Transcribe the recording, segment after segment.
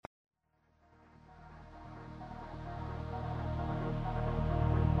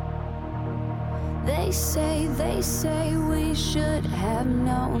They say we should have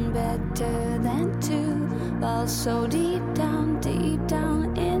known better than to fall so deep down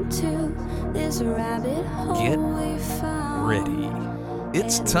into this rabbit hole. Get we found. ready.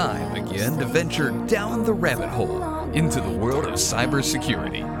 It's time again to venture down the rabbit hole into the world of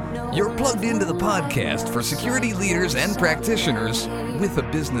cybersecurity. You're plugged into the podcast for security leaders and practitioners with a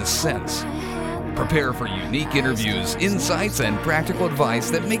business sense. Prepare for unique interviews, insights, and practical advice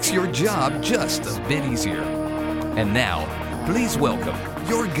that makes your job just a bit easier. And now, please welcome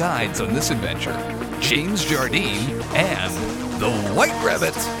your guides on this adventure, James Jardine and the White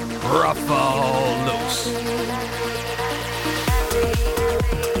Rabbit, Ruffalo Loose.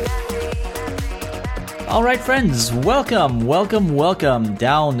 All right, friends, welcome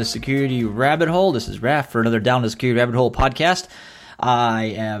down the security rabbit hole. This is Raph for another Down the Security Rabbit Hole podcast.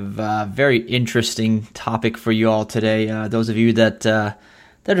 I have a very interesting topic for you all today. Those of you that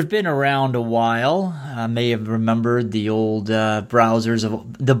have been around a while may have remembered the old browsers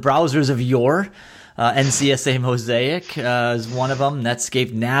of yore. NCSA Mosaic is one of them.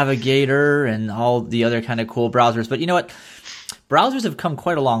 Netscape Navigator and all the other kind of cool browsers. But you know what? Browsers have come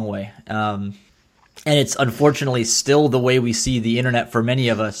quite a long way. And it's unfortunately still the way we see the internet for many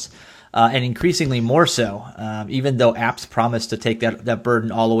of us. And increasingly more so, even though apps promise to take that burden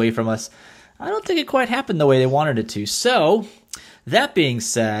all away from us. I don't think it quite happened the way they wanted it to. So, that being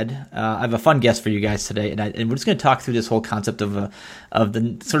said, I have a fun guest for you guys today, and we're just going to talk through this whole concept of the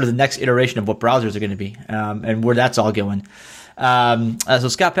sort of the next iteration of what browsers are going to be, and where that's all going. So,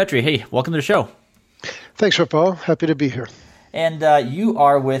 Scott Petrie, hey, welcome to the show. Thanks, Paul. Happy to be here. And you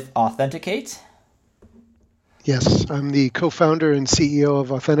are with Authenticate. Yes, I'm the co-founder and CEO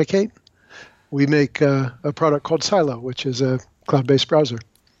of Authenticate. We make a product called Silo, which is a cloud-based browser.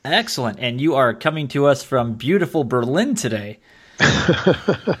 Excellent. And you are coming to us from beautiful Berlin today.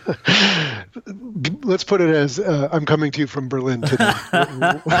 Let's put it as I'm coming to you from Berlin today.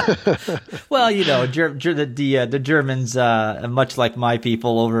 Well, you know, the Germans, much like my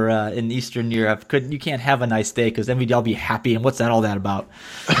people over in Eastern Europe, you can't have a nice day because then we'd all be happy. And what's that all that about?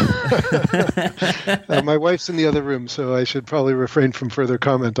 My wife's in the other room, so I should probably refrain from further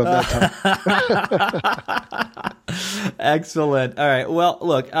comment on that topic. Excellent. All right. Well,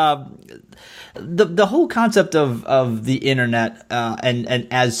 look, the whole concept of the internet and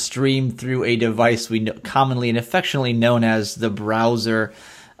as streamed through a device we know, commonly and affectionately known as the browser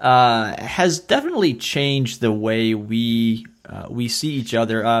has definitely changed the way we see each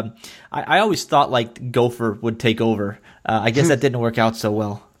other. I always thought like Gopher would take over. I guess that didn't work out so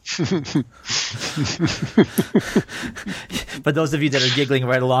well. But those of you that are giggling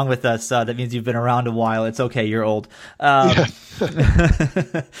right along with us, that means you've been around a while. It's okay, you're old. But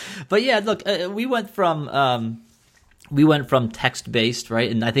yeah, look, we went from text-based,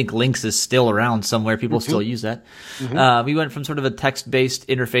 right? And I think Lynx is still around somewhere. People still use that. We went from sort of a text-based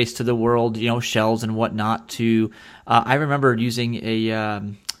interface to the world, you know, shells and whatnot, to I remember using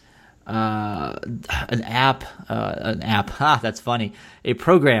a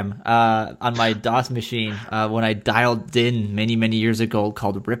program on my DOS machine when I dialed in many years ago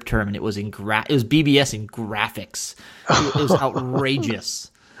called RipTerm, and it was it was BBS in graphics. It was outrageous.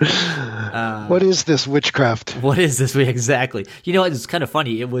 What is this witchcraft? What is this? Exactly. You know, it's kind of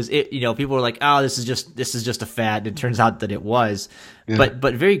funny. You know, people were like, "Oh, this is just a fad." And it turns out that it was. Yeah.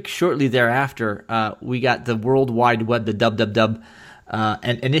 But very shortly thereafter, we got the World Wide Web, the www.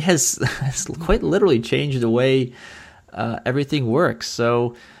 And it has quite literally changed the way everything works.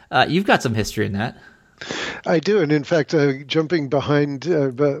 So you've got some history in that. I do. And in fact, jumping behind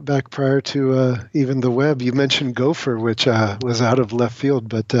back prior to even the web, you mentioned Gopher, which was out of left field.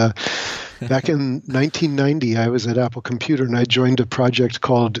 But back in 1990, I was at Apple Computer and I joined a project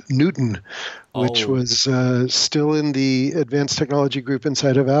called Newton, which was still in the advanced technology group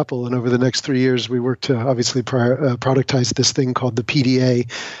inside of Apple. And over the next 3 years, we worked to obviously productize this thing called the PDA.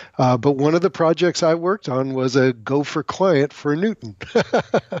 But one of the projects I worked on was a Gopher client for Newton.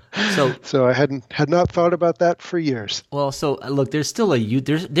 So I had not thought about that for years. Well, so look, there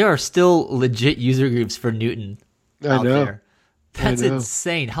are still legit user groups for Newton out there. That's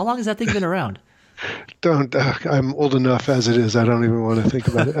insane. How long has that thing been around? I'm old enough as it is. I don't even want to think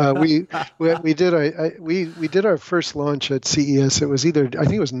about it. We did our first launch at CES. It was I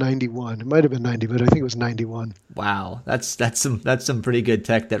think it was 91. It might have been 90, but I think it was 91. Wow, that's some pretty good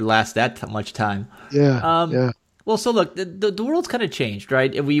tech that lasts that much time. Yeah. Yeah. Well, so look, the world's kind of changed,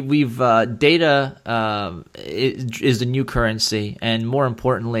 right? We've data is the new currency, and more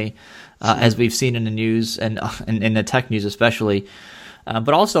importantly, as we've seen in the news and in the tech news especially,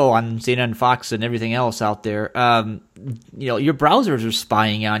 but also on CNN, Fox, and everything else out there. Your browsers are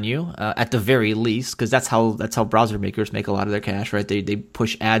spying on you at the very least, because that's how browser makers make a lot of their cash, right? They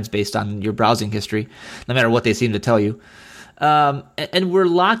push ads based on your browsing history, no matter what they seem to tell you. And we're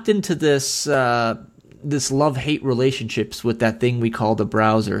locked into this love-hate relationships with that thing we call the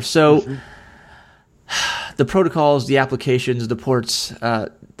browser. So the protocols, the applications, the ports,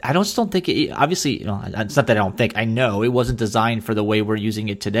 I just don't think it, obviously, it's not that I don't think, I know it wasn't designed for the way we're using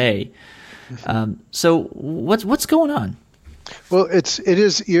it today. So what's going on? Well, it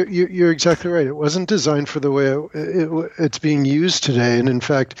is. You're exactly right. It wasn't designed for the way it's being used today. And in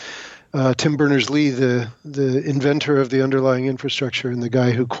fact, Tim Berners-Lee, the inventor of the underlying infrastructure and the guy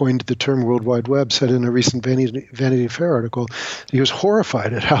who coined the term World Wide Web, said in a recent Vanity Fair article, he was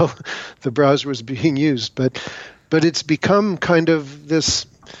horrified at how the browser was being used. But it's become kind of this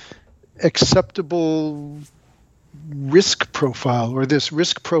acceptable risk profile, or this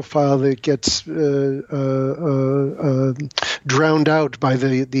risk profile that gets drowned out by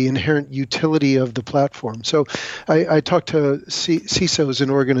the inherent utility of the platform. So I talk to CISOs in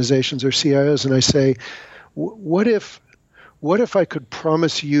organizations, or CIOs, and I say, what if I could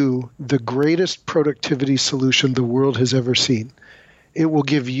promise you the greatest productivity solution the world has ever seen? It will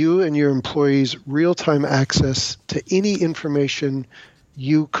give you and your employees real-time access to any information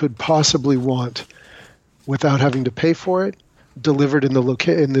you could possibly want without having to pay for it, delivered in the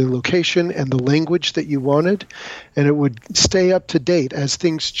location and the language that you wanted, and it would stay up to date. As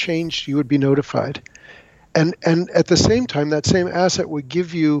things changed, you would be notified. And at the same time, that same asset would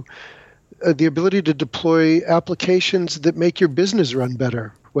give you the ability to deploy applications that make your business run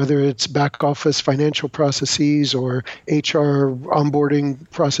better, whether it's back office financial processes or HR onboarding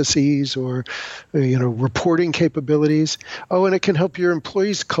processes or reporting capabilities. Oh, and it can help your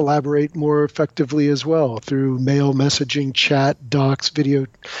employees collaborate more effectively as well through mail, messaging, chat, docs, video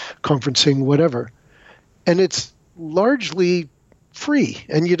conferencing, whatever. And it's largely free,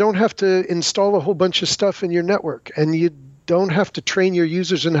 and you don't have to install a whole bunch of stuff in your network, and you don't have to train your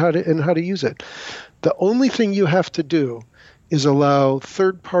users in how to use it. The only thing you have to do is allow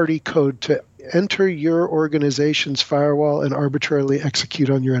third-party code to enter your organization's firewall and arbitrarily execute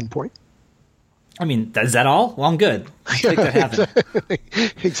on your endpoint. I mean, is that all? Well, I'm good. Let's make that happen.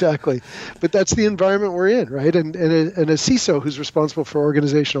 Exactly. But that's the environment we're in, right? And a CISO who's responsible for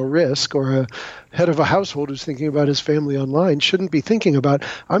organizational risk, or a head of a household who's thinking about his family online, shouldn't be thinking about,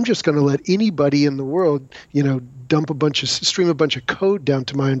 I'm just going to let anybody in the world, stream a bunch of code down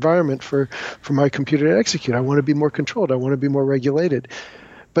to my environment for my computer to execute. I want to be more controlled. I want to be more regulated.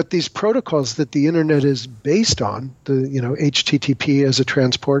 But these protocols that the internet is based on, HTTP as a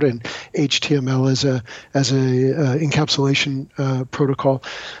transport and HTML as a encapsulation protocol,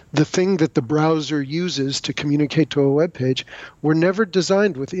 the thing that the browser uses to communicate to a web page, were never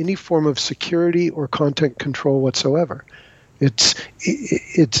designed with any form of security or content control whatsoever. It's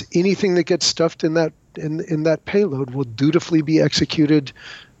anything that gets stuffed in that payload will dutifully be executed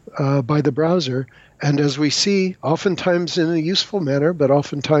by the browser. And as we see, oftentimes in a useful manner, but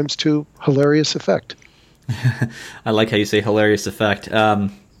oftentimes to hilarious effect. I like how you say hilarious effect.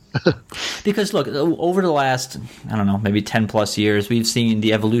 Because, look, over the last, maybe 10 plus years, we've seen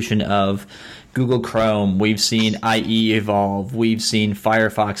the evolution of Google Chrome. We've seen IE evolve. We've seen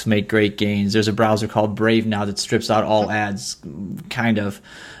Firefox make great gains. There's a browser called Brave now that strips out all ads, kind of.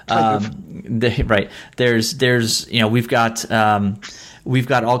 Right. We've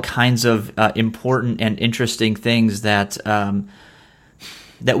got all kinds of important and interesting things that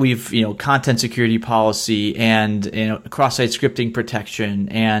we've, content security policy and cross-site scripting protection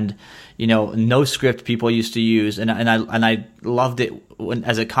and no script people used to use, and I loved it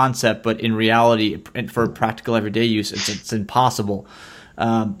as a concept, but in reality, for practical everyday use, it's impossible.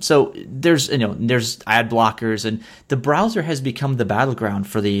 So there's ad blockers, and the browser has become the battleground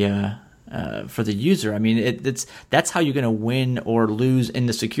for the user. I mean, that's how you're going to win or lose in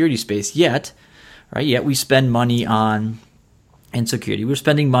the security space. Yet we spend money on security. We're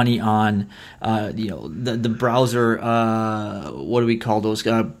spending money on the browser. What do we call those?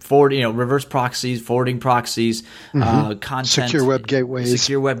 Reverse proxies, forwarding proxies, content, secure web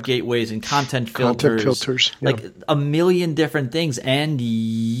gateways, and content filters. Yeah. Like a million different things, and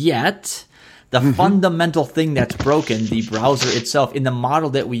yet. The fundamental thing that's broken, the browser itself, in the model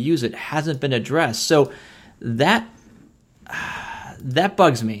that we use it, hasn't been addressed. So that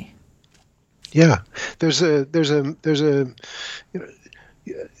bugs me. Yeah, there's a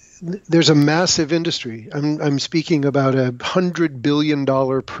massive industry. I'm speaking about $100 billion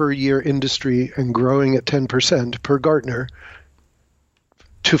per year industry and growing at 10% per Gartner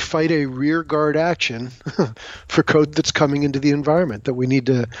to fight a rear guard action for code that's coming into the environment that we need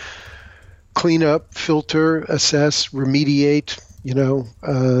to clean up, filter, assess, remediate,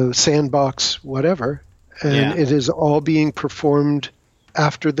 sandbox, whatever. And it is all being performed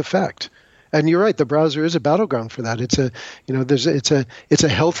after the fact. And you're right, the browser is a battleground for that. It's a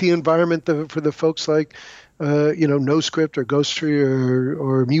healthy environment for the folks like NoScript or Ghostry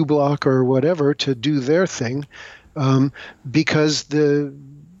or MuBlock or whatever to do their thing, because the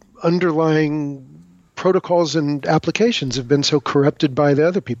underlying protocols and applications have been so corrupted by the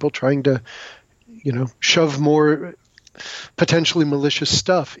other people trying to, shove more potentially malicious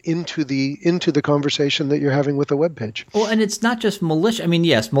stuff into the conversation that you're having with a web page. Well, and it's not just malicious. I mean,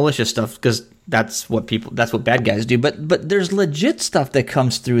 yes, malicious stuff, because that's what bad guys do. But there's legit stuff that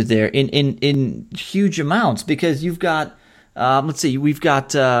comes through there in huge amounts, because you've got. Let's see. We've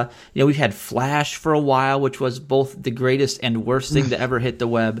got we've had Flash for a while, which was both the greatest and worst thing to ever hit the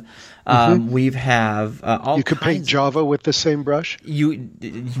web. We've have all. You could paint Java with the same brush.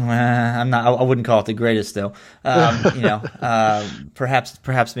 I'm not. I wouldn't call it the greatest though.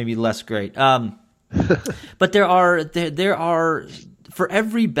 Perhaps maybe less great. But there are for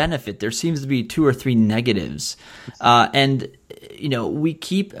every benefit there seems to be 2 or 3 negatives, and. We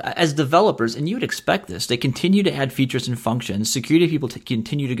keep, as developers, and you would expect this, they continue to add features and functions. Security people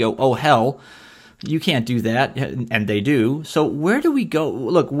continue to go, oh, hell, you can't do that, and they do. So where do we go?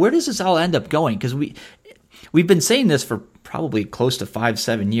 Look, where does this all end up going? Because we've been saying this for probably close to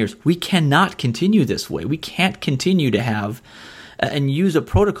 5-7 years. We cannot continue this way. We can't continue to have and use a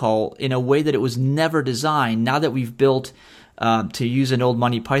protocol in a way that it was never designed. Now that we've built... to use an old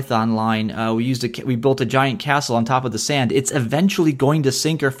Monty Python line, we built a giant castle on top of the sand. It's eventually going to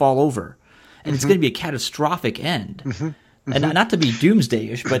sink or fall over, and it's going to be a catastrophic end. And not to be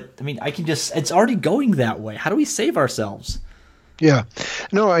doomsday-ish, but I mean, it's already going that way. How do we save ourselves? Yeah,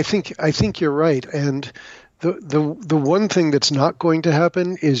 no, I think you're right, and the one thing that's not going to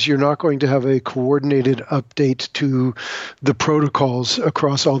happen is you're not going to have a coordinated update to the protocols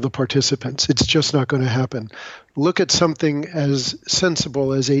across all the participants. It's just not going to happen. Look at something as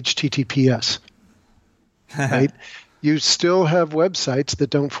sensible as HTTPS, right? You still have websites that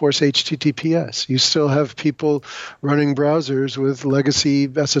don't force HTTPS. You still have people running browsers with legacy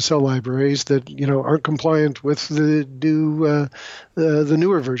SSL libraries that aren't compliant with the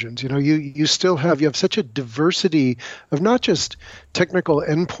newer versions. You still have such a diversity of not just technical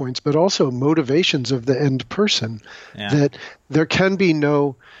endpoints but also motivations of the end person that there can be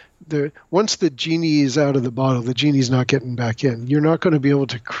no. Once the genie is out of the bottle, the genie's not getting back in. You're not going to be able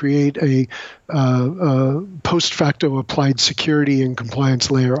to create a post facto applied security and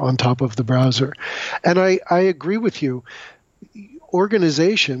compliance layer on top of the browser. And I agree with you.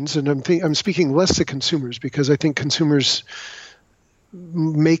 Organizations, and I'm speaking less to consumers because I think consumers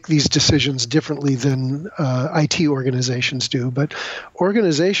make these decisions differently than IT organizations do. But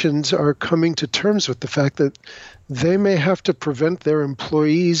organizations are coming to terms with the fact that they may have to prevent their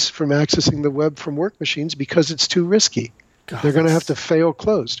employees from accessing the web from work machines because it's too risky. They're going to have to fail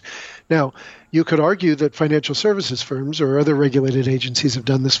closed. Now, you could argue that financial services firms or other regulated agencies have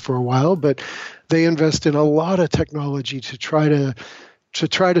done this for a while, but they invest in a lot of technology to try to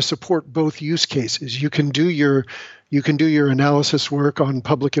support both use cases. You can do your analysis work on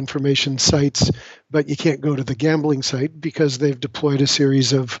public information sites, but you can't go to the gambling site because they've deployed a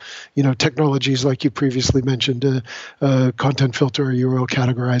series of, technologies like you previously mentioned, a content filter, a URL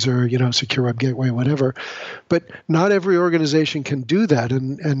categorizer, secure web gateway, whatever. But not every organization can do that,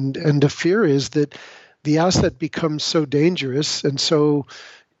 and the fear is that the asset becomes so dangerous and so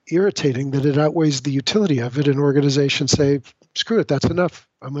irritating that it outweighs the utility of it. And organizations say, "Screw it, that's enough.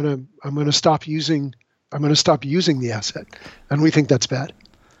 I'm gonna stop using the asset," and we think that's bad.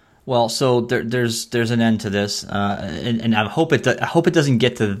 Well, so there's an end to this, and I hope it doesn't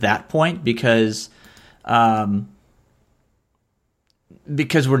get to that point because we're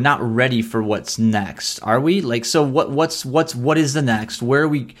not ready for what's next, are we? Like, so what is the next? Where are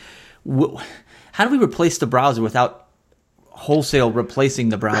we? How do we replace the browser without wholesale replacing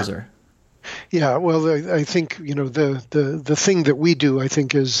the browser? Yeah, well, I think the thing that we do, I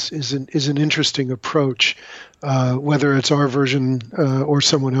think, is an interesting approach, whether it's our version or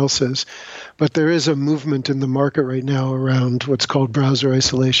someone else's. But there is a movement in the market right now around what's called browser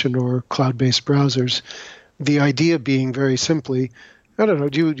isolation or cloud-based browsers. The idea being very simply, I don't know,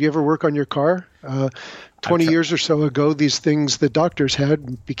 do you ever work on your car? 20 years or so ago, these things that doctors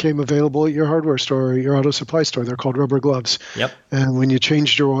had became available at your hardware store or your auto supply store. They're called rubber gloves. Yep. And when you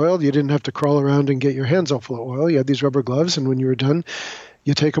changed your oil, you didn't have to crawl around and get your hands all full of oil. You had these rubber gloves, and when you were done,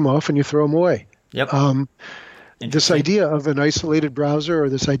 you take them off and you throw them away. Yep. This idea of an isolated browser, or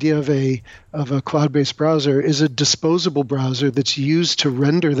this idea of a cloud-based browser, is a disposable browser that's used to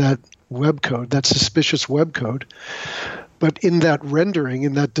render that web code, that suspicious web code. But in that rendering,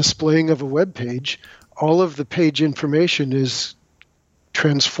 in that displaying of a web page, all of the page information is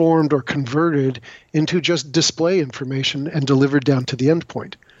transformed or converted into just display information and delivered down to the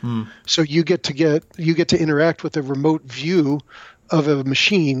endpoint. So you get to interact with a remote view of a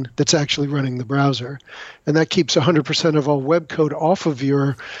machine that's actually running the browser. And that keeps 100% of all web code off of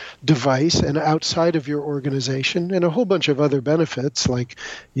your device and outside of your organization, and a whole bunch of other benefits like,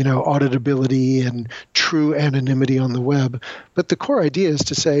 auditability and true anonymity on the web. But the core idea is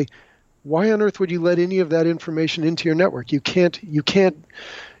to say, why on earth would you let any of that information into your network? You can't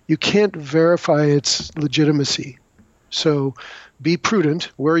verify its legitimacy. So be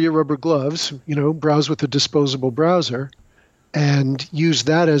prudent, wear your rubber gloves, browse with a disposable browser, and use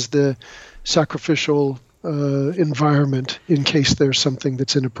that as the sacrificial environment in case there's something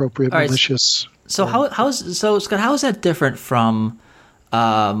that's inappropriate, malicious. So Scott, how is that different from?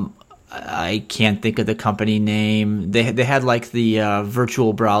 I can't think of the company name. They had like the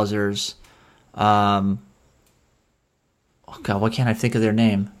virtual browsers. Oh God, why can't I think of their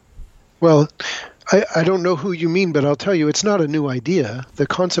name? Well, I don't know who you mean, but I'll tell you, it's not a new idea. The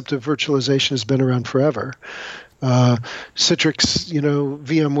concept of virtualization has been around forever. Citrix,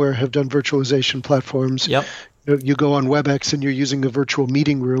 VMware have done virtualization platforms. Yep. You go on WebEx and you're using a virtual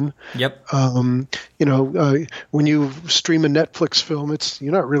meeting room. Yep. When you stream a Netflix film,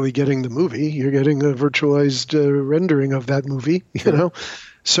 you're not really getting the movie. You're getting a virtualized rendering of that movie.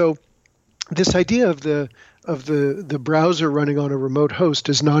 So this idea of the browser running on a remote host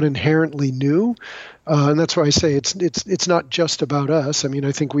is not inherently new, and that's why I say it's not just about us. I mean,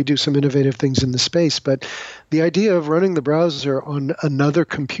 I think we do some innovative things in the space, but the idea of running the browser on another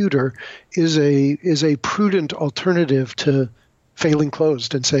computer is a prudent alternative to failing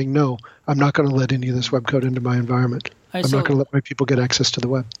closed and saying, no, I'm not going to let any of this web code into my environment. I'm not going to let my people get access to the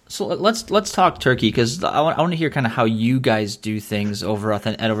web. So let's talk Turkey, because I want to hear kind of how you guys do things over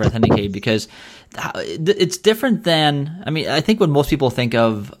Authenticate, because it's different than, I think when most people think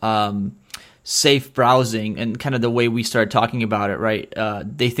of safe browsing and kind of the way we started talking about it, right?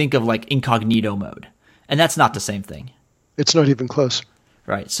 They think of like incognito mode, and that's not the same thing. It's not even close.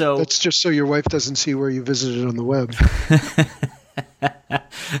 Right. So that's just so your wife doesn't see where you visited on the web.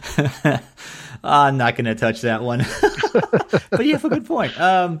 I'm not going to touch that one, but you have a good point.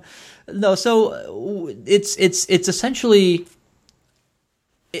 No, so it's essentially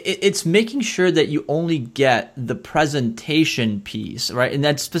it's making sure that you only get the presentation piece, right? And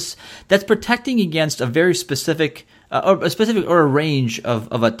that's protecting against a very specific or a range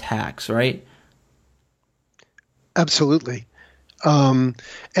of attacks, right? Absolutely.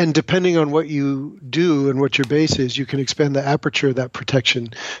 And depending on what you do and what your base is, you can expand the aperture of that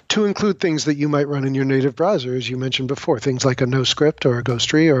protection to include things that you might run in your native browser, as you mentioned before, things like a no-script or a ghost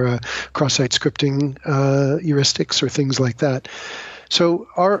tree or a cross-site scripting heuristics or things like that. So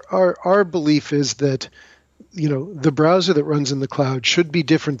our belief is that the browser that runs in the cloud should be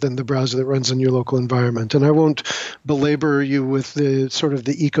different than the browser that runs in your local environment. And I won't belabor you with the sort of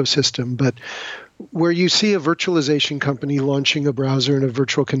the ecosystem, but where you see a virtualization company launching a browser in a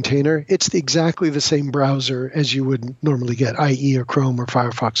virtual container, it's exactly the same browser as you would normally get, IE or Chrome or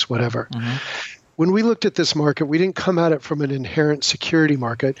Firefox, whatever. Mm-hmm. When we looked at this market, we didn't come at it from an inherent security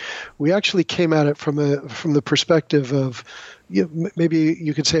market. We actually came at it from the perspective of, maybe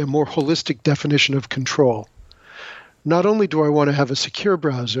you could say, a more holistic definition of control. Not only do I want to have a secure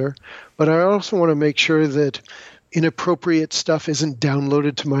browser, but I also want to make sure that inappropriate stuff isn't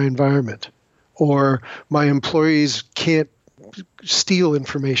downloaded to my environment, or my employees can't steal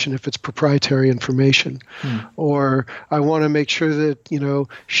information if it's proprietary information. Or I want to make sure that,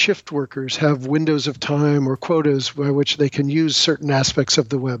 shift workers have windows of time or quotas by which they can use certain aspects of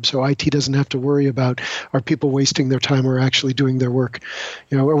the web. So IT doesn't have to worry about, are people wasting their time or actually doing their work?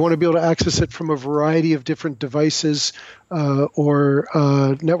 I want to be able to access it from a variety of different devices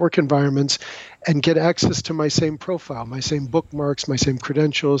or network environments, and get access to my same profile, my same bookmarks, my same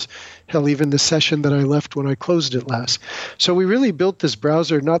credentials, hell, even the session that I left when I closed it last. So we really built this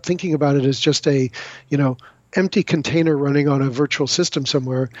browser not thinking about it as just a, empty container running on a virtual system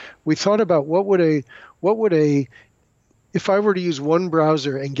somewhere. We thought about what would if I were to use one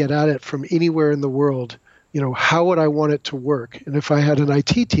browser and get at it from anywhere in the world, how would I want it to work? And if I had an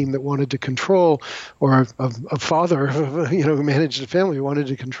IT team that wanted to control, or a father, who managed a family who wanted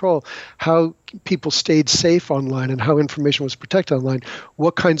to control, how people stayed safe online and how information was protected online,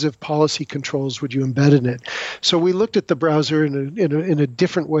 what kinds of policy controls would you embed in it? So we looked at the browser in a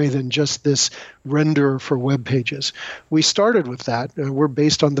different way than just this renderer for web pages. We started with that. We're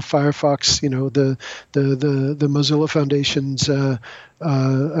based on the Firefox, the Mozilla Foundation's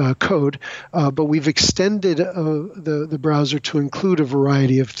code, but we've extended the browser to include a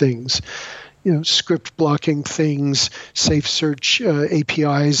variety of things. Script blocking things, safe search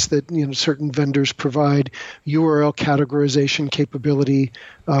APIs that certain vendors provide, URL categorization capability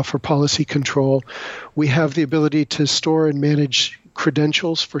for policy control. We have the ability to store and manage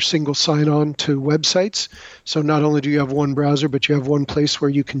credentials for single sign-on to websites. So not only do you have one browser, but you have one place where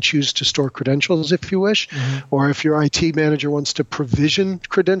you can choose to store credentials if you wish, or if your IT manager wants to provision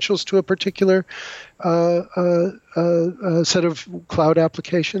credentials to a particular set of cloud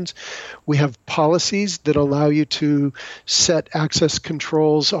applications. We have policies that allow you to set access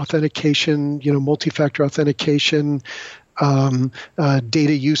controls, authentication, multi-factor authentication,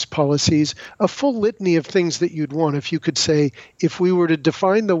 data use policies, a full litany of things that you'd want. If you could say, if we were to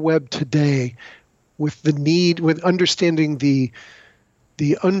define the web today with understanding the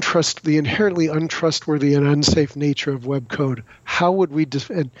inherently untrustworthy and unsafe nature of web code, how would we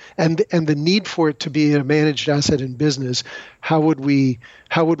and the need for it to be a managed asset in business, how would we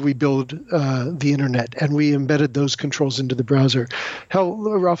build the internet? And we embedded those controls into the browser.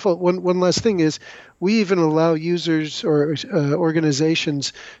 Rafa, one last thing is, we even allow users or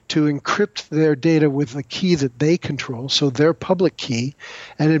organizations to encrypt their data with a key that they control, so their public key,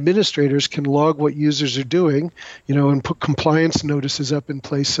 and administrators can log what users are doing, and put compliance notices up in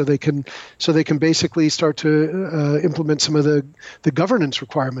place so they can basically start to implement some of the governance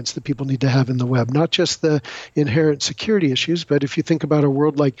requirements that people need to have in the web, not just the inherent security issues, but if you think about a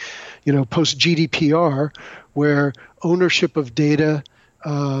world like, post GDPR, where ownership of data,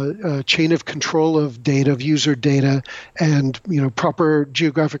 chain of control of data, of user data, and proper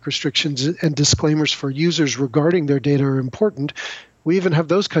geographic restrictions and disclaimers for users regarding their data are important. We even have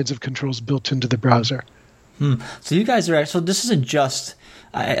those kinds of controls built into the browser. So you guys are, so this isn't just,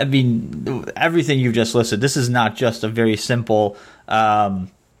 I mean, everything you've just listed, this is not just a very simple,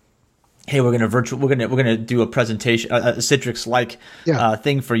 hey, we're gonna do a presentation, a Citrix-like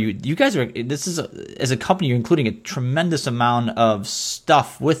thing for you. You guys are, as a company, you're including a tremendous amount of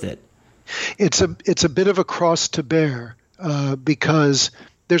stuff with it. It's a bit of a cross to bear because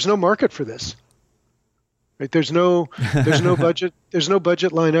there's no market for this. Right? There's no budget. There's no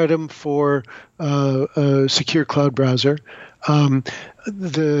budget line item for a secure cloud browser.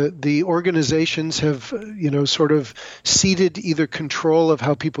 The organizations have sort of ceded either control of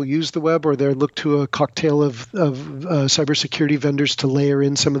how people use the web, or they're looked to a cocktail of cybersecurity vendors to layer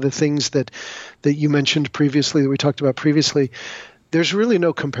in some of the things that you mentioned previously, that we talked about previously. There's really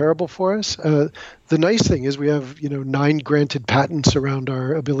no comparable for us. The nice thing is we have 9 granted patents around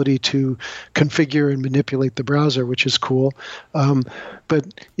our ability to configure and manipulate the browser, which is cool. But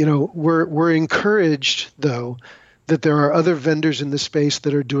we're encouraged though that there are other vendors in the space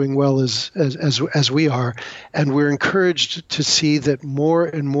that are doing well as we are, and we're encouraged to see that more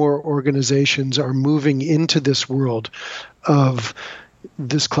and more organizations are moving into this world of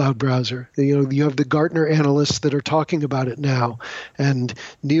this cloud browser. You have the Gartner analysts that are talking about it now, and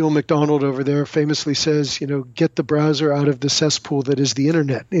Neil McDonald over there famously says, get the browser out of the cesspool that is the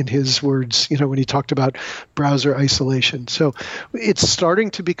internet, in his words, when he talked about browser isolation. So it's starting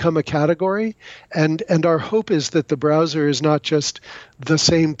to become a category, and our hope is that the browser is not just the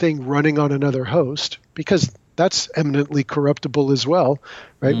same thing running on another host, because that's eminently corruptible as well,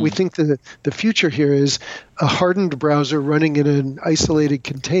 right? We think that the future here is a hardened browser running in an isolated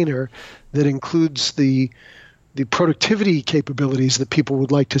container that includes the productivity capabilities that people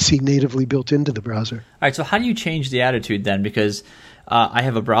would like to see natively built into the browser. All right, so how do you change the attitude then? Because I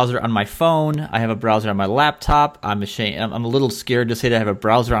have a browser on my phone, I have a browser on my laptop. I'm a little scared to say that I have a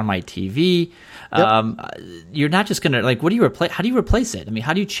browser on my TV. Yep. You're not just going to, how do you replace it? I mean,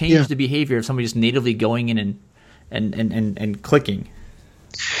 how do you change the behavior of somebody just natively going in and clicking?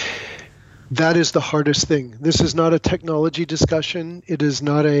 That is the hardest thing. This is not a technology discussion. It is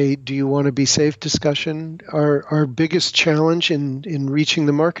not a do you want to be safe discussion. Our biggest challenge in reaching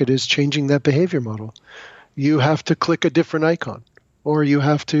the market is changing that behavior model. You have to click a different icon, or you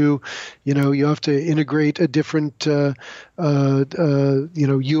have to integrate a different URL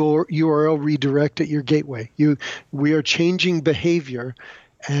redirect at your gateway. We are changing behavior,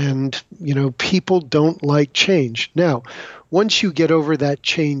 and people don't like change. Now, once you get over that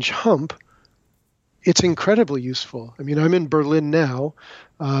change hump, it's incredibly useful. I mean, I'm in Berlin now.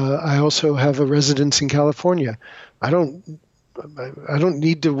 I also have a residence in California. I don't I don't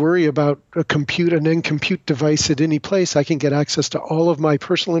need to worry about an end compute device at any place. I can get access to all of my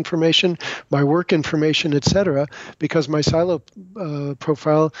personal information, my work information, etc., because my silo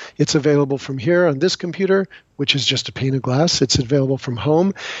profile, it's available from here on this computer, which is just a pane of glass. It's available from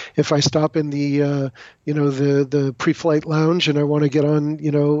home. If I stop in the the pre-flight lounge and I want to get on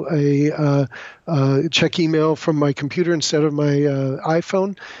check email from my computer instead of my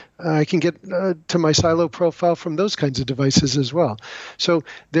iPhone, I can get to my silo profile from those kinds of devices as well. So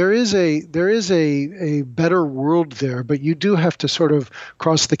there is a better world there, but you do have to sort of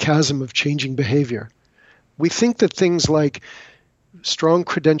cross the chasm of changing behavior. We think that things like strong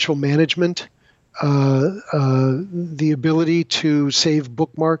credential management, the ability to save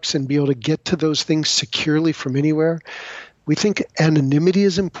bookmarks and be able to get to those things securely from anywhere. We think anonymity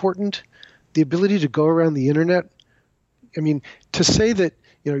is important. The ability to go around the internet. I mean, to say that,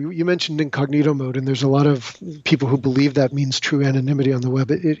 you mentioned incognito mode, and there's a lot of people who believe that means true anonymity on the web.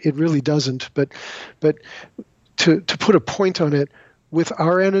 It really doesn't. But to put a point on it, with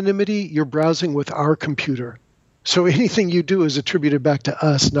our anonymity, you're browsing with our computer. So anything you do is attributed back to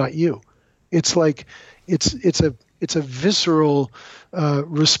us, not you. It's like it's a visceral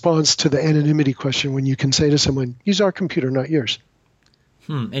response to the anonymity question when you can say to someone, use our computer, not yours.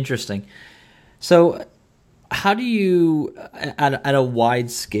 Interesting. So how do you, at a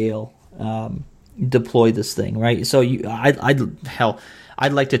wide scale, deploy this thing, right? So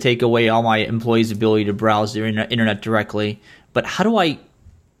I'd like to take away all my employees' ability to browse their internet directly, but how do I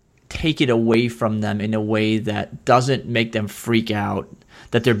take it away from them in a way that doesn't make them freak out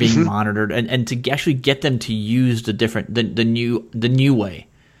that they're being monitored, and to actually get them to use the new way?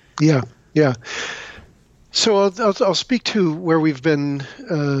 Yeah. So I'll speak to where we've been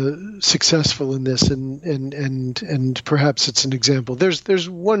successful in this, and perhaps it's an example. There's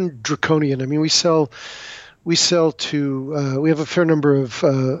one draconian. I mean, we sell to we have a fair number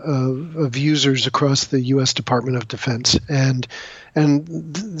of users across the U.S. Department of Defense, and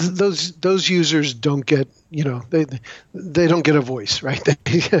those users don't get they don't get a voice, right?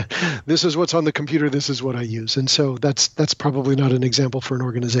 This is what's on the computer. This is what I use, and so that's probably not an example for an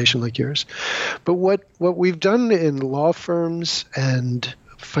organization like yours. But what we've done in law firms and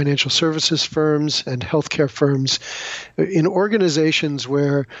financial services firms and healthcare firms, in organizations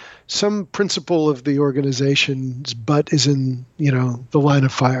where some principle of the organization's butt is in, the line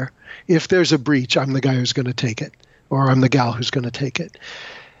of fire. If there's a breach, I'm the guy who's going to take it, or I'm the gal who's going to take it.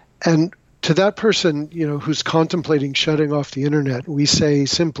 And to that person, who's contemplating shutting off the internet, we say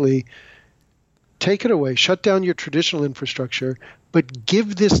simply, take it away, shut down your traditional infrastructure, but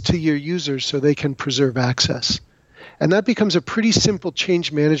give this to your users so they can preserve access. And that becomes a pretty simple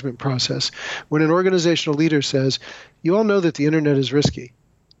change management process when an organizational leader says, you all know that the internet is risky.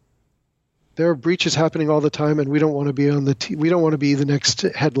 There are breaches happening all the time, and we don't want to be we don't want to be the next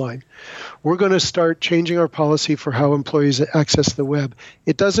headline. We're going to start changing our policy for how employees access the web.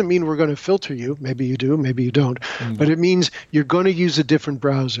 It doesn't mean we're going to filter you. Maybe you do, maybe you don't. But it means you're going to use a different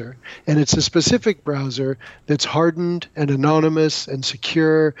browser. And it's a specific browser that's hardened and anonymous and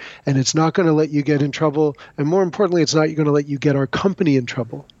secure, and it's not going to let you get in trouble. And more importantly, it's not going to let you get our company in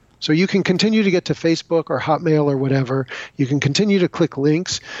trouble. So you can continue to get to Facebook or Hotmail or whatever. You can continue to click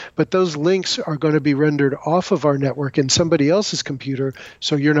links, but those links are going to be rendered off of our network in somebody else's computer,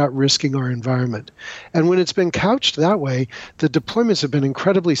 so you're not risking our environment. And when it's been couched that way, the deployments have been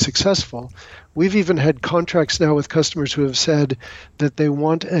incredibly successful. We've even had contracts now with customers who have said that they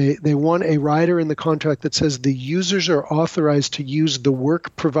want a rider in the contract that says the users are authorized to use the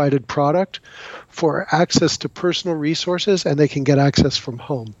work-provided product for access to personal resources, and they can get access from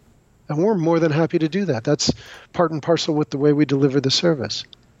home. And we're more than happy to do that. That's part and parcel with the way we deliver the service.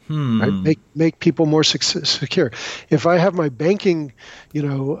 Right? Make people more secure. If I have my banking,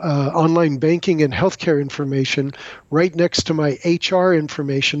 online banking and healthcare information right next to my HR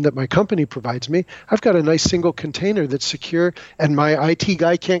information that my company provides me, I've got a nice single container that's secure, and my IT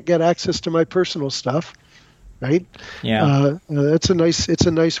guy can't get access to my personal stuff. Right? Yeah. It's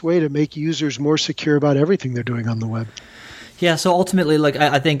a nice way to make users more secure about everything they're doing on the web. Yeah. So ultimately,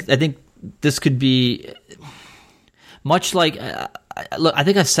 I think this could be much like. Look, I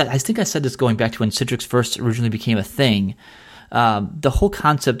think I said this going back to when Citrix first originally became a thing. The whole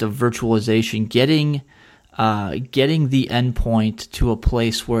concept of virtualization, getting the endpoint to a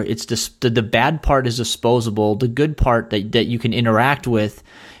place where it's the bad part is disposable, the good part that you can interact with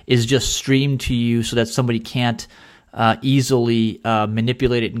is just streamed to you, so that somebody can't easily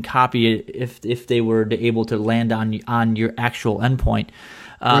manipulate it and copy it if they were able to land on your actual endpoint.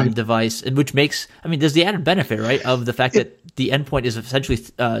 Right. Device, which makes, there's the added benefit, right, of the fact that the endpoint is essentially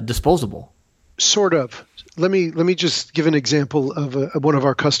disposable. Sort of. Let me just give an example of one of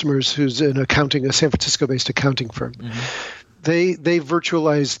our customers who's a San Francisco-based accounting firm. They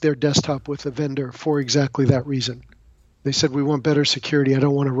virtualized their desktop with a vendor for exactly that reason. They said, we want better security. I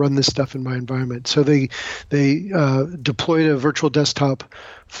don't want to run this stuff in my environment. So they deployed a virtual desktop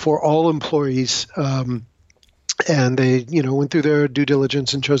for all employees, and they went through their due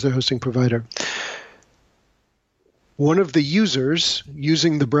diligence and chose their hosting provider. One of the users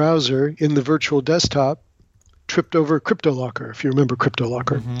using the browser in the virtual desktop tripped over CryptoLocker, if you remember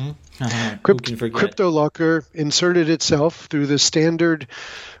CryptoLocker. CryptoLocker inserted itself through the standard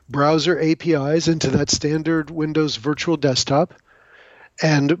browser APIs into that standard Windows virtual desktop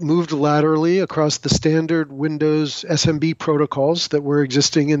and moved laterally across the standard Windows SMB protocols that were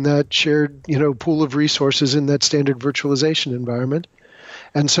existing in that shared pool of resources in that standard virtualization environment.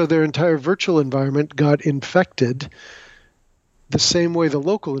 And so their entire virtual environment got infected the same way the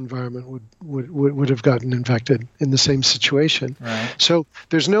local environment would have gotten infected in the same situation. Right. So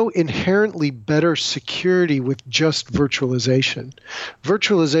there's no inherently better security with just virtualization.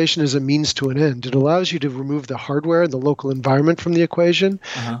 Virtualization is a means to an end. It allows you to remove the hardware and the local environment from the equation.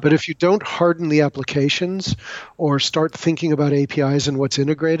 But if you don't harden the applications or start thinking about APIs and what's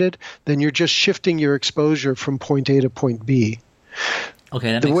integrated, then you're just shifting your exposure from point A to point B.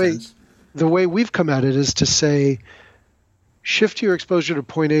 Okay, that makes sense. The way we've come at it is to say, shift your exposure to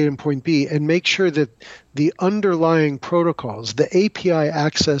point A and point B and make sure that the underlying protocols, the API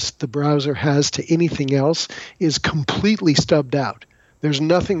access the browser has to anything else is completely stubbed out. There's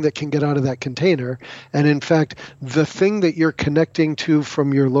nothing that can get out of that container. And in fact, the thing that you're connecting to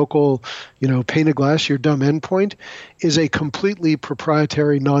from your local, pane of glass, your dumb endpoint, is a completely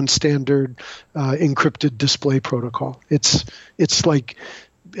proprietary, non-standard encrypted display protocol. It's like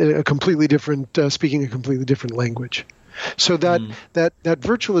a completely different, speaking a completely different language. So that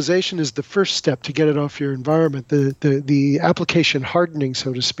virtualization is the first step to get it off your environment. The application hardening,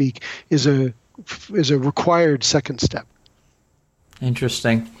 so to speak, is a required second step.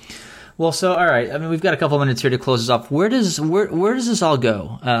 Interesting. Well, so all right. I mean, we've got a couple of minutes here to close this off. Where does this all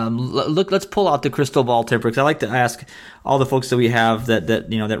go? Let's pull out the crystal ball temperature. Because I like to ask all the folks that we have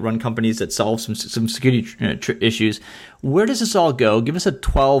that run companies that solve some security issues. Where does this all go? Give us a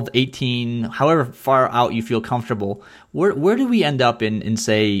 12, 18, however far out you feel comfortable. Where do we end up in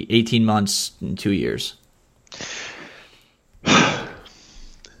say 18 months, 2 years?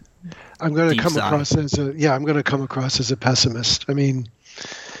 I'm going to come across as a pessimist. I mean,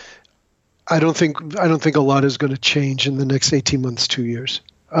 I don't think a lot is going to change in the next 18 months, 2 years.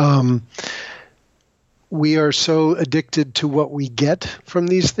 We are so addicted to what we get from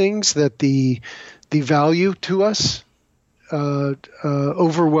these things that the value to us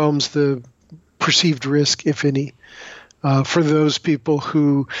overwhelms the perceived risk, if any. For those people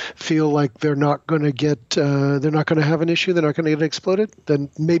who feel like they're not going to have an issue, they're not going to get exploded, then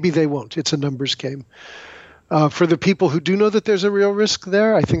maybe they won't. It's a numbers game. For the people who do know that there's a real risk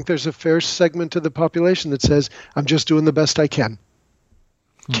there, I think there's a fair segment of the population that says, I'm just doing the best I can.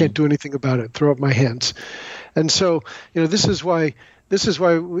 Can't do anything about it. Throw up my hands. And so, this is why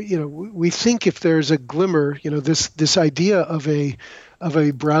we think if there's a glimmer, this idea of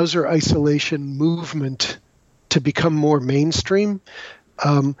a browser isolation movement to become more mainstream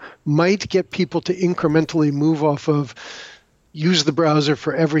might get people to incrementally move off of use the browser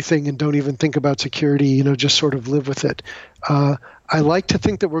for everything and don't even think about security, just sort of live with it. I like to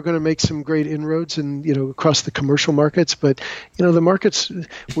think that we're going to make some great inroads across the commercial markets, but the markets,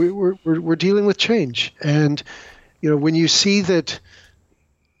 we're dealing with change. And when you see that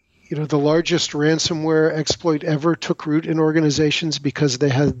the largest ransomware exploit ever took root in organizations because they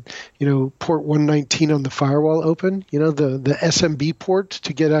had, port 119 on the firewall open, the SMB port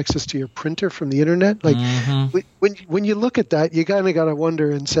to get access to your printer from the internet. Like when you look at that, you kind of got to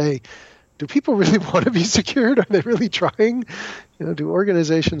wonder and say, do people really want to be secured? Are they really trying? Do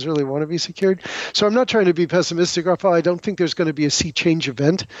organizations really want to be secured? So I'm not trying to be pessimistic, Raphael. I don't think there's going to be a sea change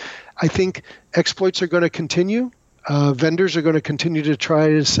event. I think exploits are going to continue. Vendors are going to continue to try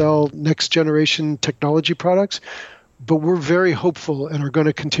to sell next generation technology products, but we're very hopeful and are going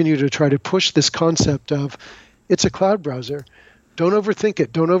to continue to try to push this concept of it's a cloud browser. Don't overthink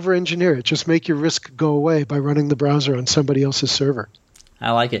it. Don't over-engineer it. Just make your risk go away by running the browser on somebody else's server.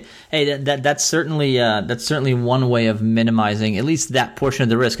 I like it. Hey, that's certainly one way of minimizing at least that portion of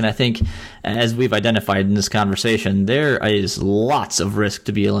the risk. And I think, as we've identified in this conversation, there is lots of risk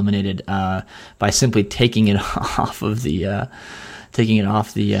to be eliminated by simply taking it off the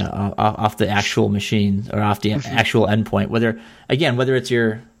actual machine or off the actual endpoint. Whether it's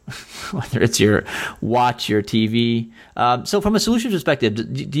your whether it's your watch, your TV. So from a solution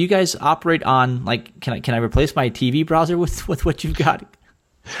perspective, do you guys operate on, like, can I replace my TV browser with what you've got?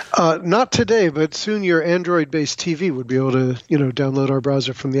 Not today, but soon your Android-based TV would be able to, download our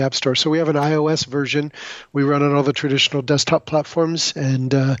browser from the App Store. So we have an iOS version. We run on all the traditional desktop platforms,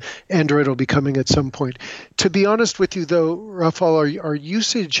 and Android will be coming at some point. To be honest with you, though, Rafael, our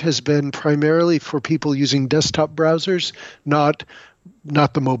usage has been primarily for people using desktop browsers, not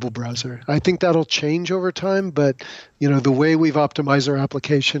the mobile browser. I think that'll change over time, but the way we've optimized our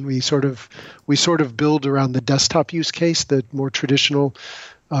application, we sort of build around the desktop use case, the more traditional.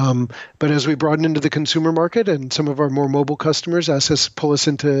 But as we broaden into the consumer market and some of our more mobile customers pull us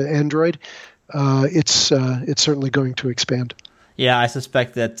into Android, it's certainly going to expand. Yeah, I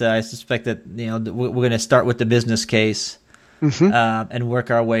suspect that we're going to start with the business case and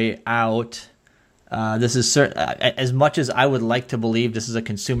work our way out. This is as much as I would like to believe this is a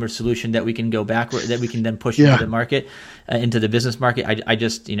consumer solution that we can go backward, that we can then push into the market, into the business market. I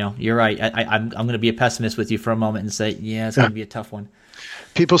just, you're right. I'm going to be a pessimist with you for a moment and say, it's going to be a tough one.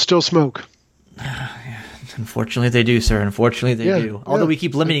 People still smoke. Unfortunately, they do, sir. Unfortunately, they do. Although we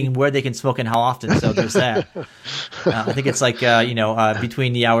keep limiting where they can smoke and how often, so there's that. I think it's like,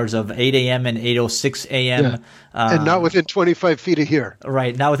 between the hours of 8 a.m. and 8:06 a.m. Yeah. And not within 25 feet of here.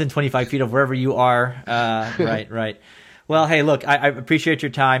 Right, not within 25 feet of wherever you are. Right. Well, hey, look, I appreciate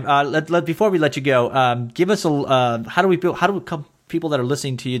your time. Before we let you go, give us how do we come people that are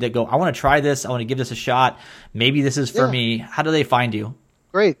listening to you that go, I want to try this, I want to give this a shot, maybe this is for me. How do they find you?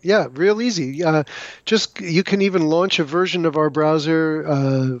 Great. Yeah, real easy. You can even launch a version of our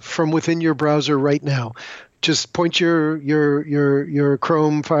browser from within your browser right now. Just point your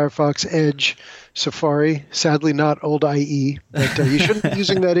Chrome, Firefox, Edge, Safari. Sadly, not old IE, but you shouldn't be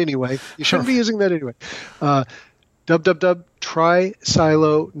using that anyway. Try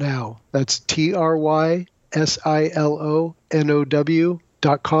Silo now. That's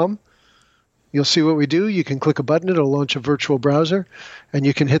TrySiloNow.com. You'll see what we do. You can click a button. It'll launch a virtual browser, and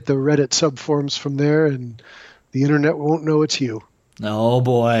you can hit the Reddit subforums from there, and the internet won't know it's you. Oh,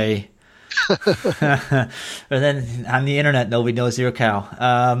 boy. But then on the internet, nobody knows you're a cow.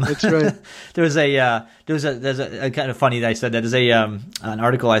 That's right. There's a kind of funny that I said that. There's an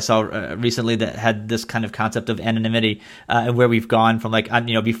article I saw recently that had this kind of concept of anonymity, and where we've gone from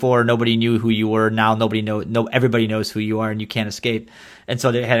before nobody knew who you were, now everybody knows who you are and you can't escape. And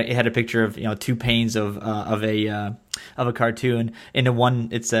so it had a picture of two panes of a cartoon. In the one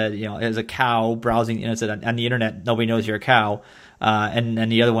it said as a cow browsing, it said on the internet nobody knows you're a cow. And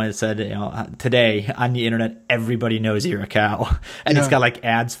the other one it said, today on the internet, everybody knows you're a cow. And it's got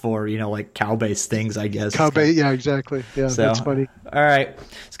ads for, cow-based things, I guess. Cow-based, yeah, exactly. Yeah, so, that's funny. All right.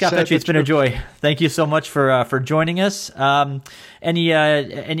 Scott Petrie, it's been a joy. Thank you so much for joining us. Any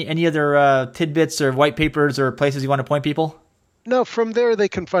other tidbits or white papers or places you want to point people? No, from there they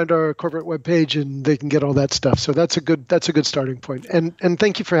can find our corporate webpage and they can get all that stuff. So that's a good starting point. And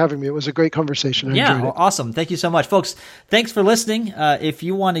thank you for having me. It was a great conversation. I enjoyed it. Awesome. Thank you so much, folks. Thanks for listening. If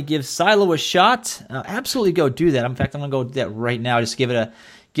you want to give Silo a shot, absolutely go do that. In fact, I'm going to go do that right now. Just give it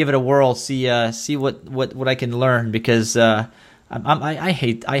a whirl. See what I can learn, because I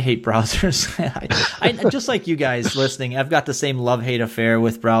hate browsers. I just like you guys listening. I've got the same love-hate affair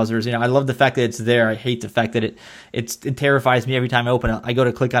with browsers. I love the fact that it's there. I hate the fact that it terrifies me every time I open it. I go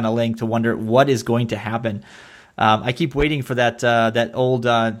to click on a link to wonder what is going to happen. I keep waiting for that old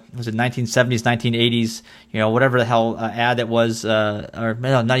was it 1970s, 1980s, whatever the hell ad that was, or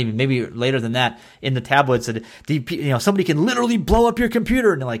not even, maybe later than that, in the tablets that somebody can literally blow up your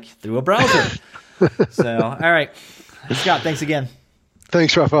computer, and they're like, through a browser. So all right. Scott, thanks again.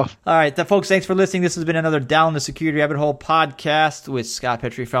 Thanks, Rafael. All right, folks, thanks for listening. This has been another Down the Security Rabbit Hole podcast with Scott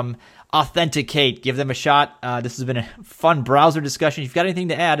Petrie from Authenticate. Give them a shot. This has been a fun browser discussion. If you've got anything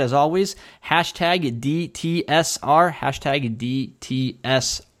to add, as always, hashtag DtSR, hashtag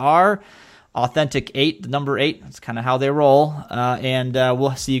DtSR. Authenticate, the number 8. That's kind of how they roll. And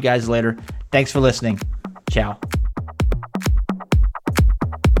we'll see you guys later. Thanks for listening. Ciao.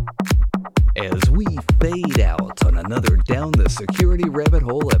 As we fade out on another Down the Security Rabbit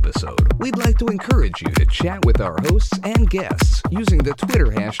Hole episode, we'd like to encourage you to chat with our hosts and guests using the Twitter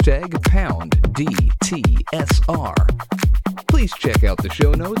hashtag #DtSR. Please check out the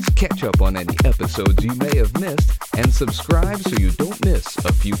show notes, catch up on any episodes you may have missed, and subscribe so you don't miss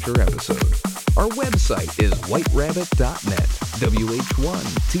a future episode. Our website is whiterabbit.net,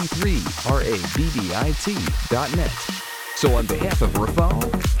 WH1T3RABBIT.net. So on behalf of Rafael,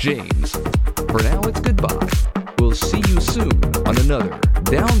 James, for now it's goodbye. We'll see you soon on another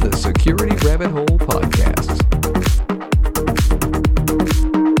Down the Security Rabbit Hole podcast.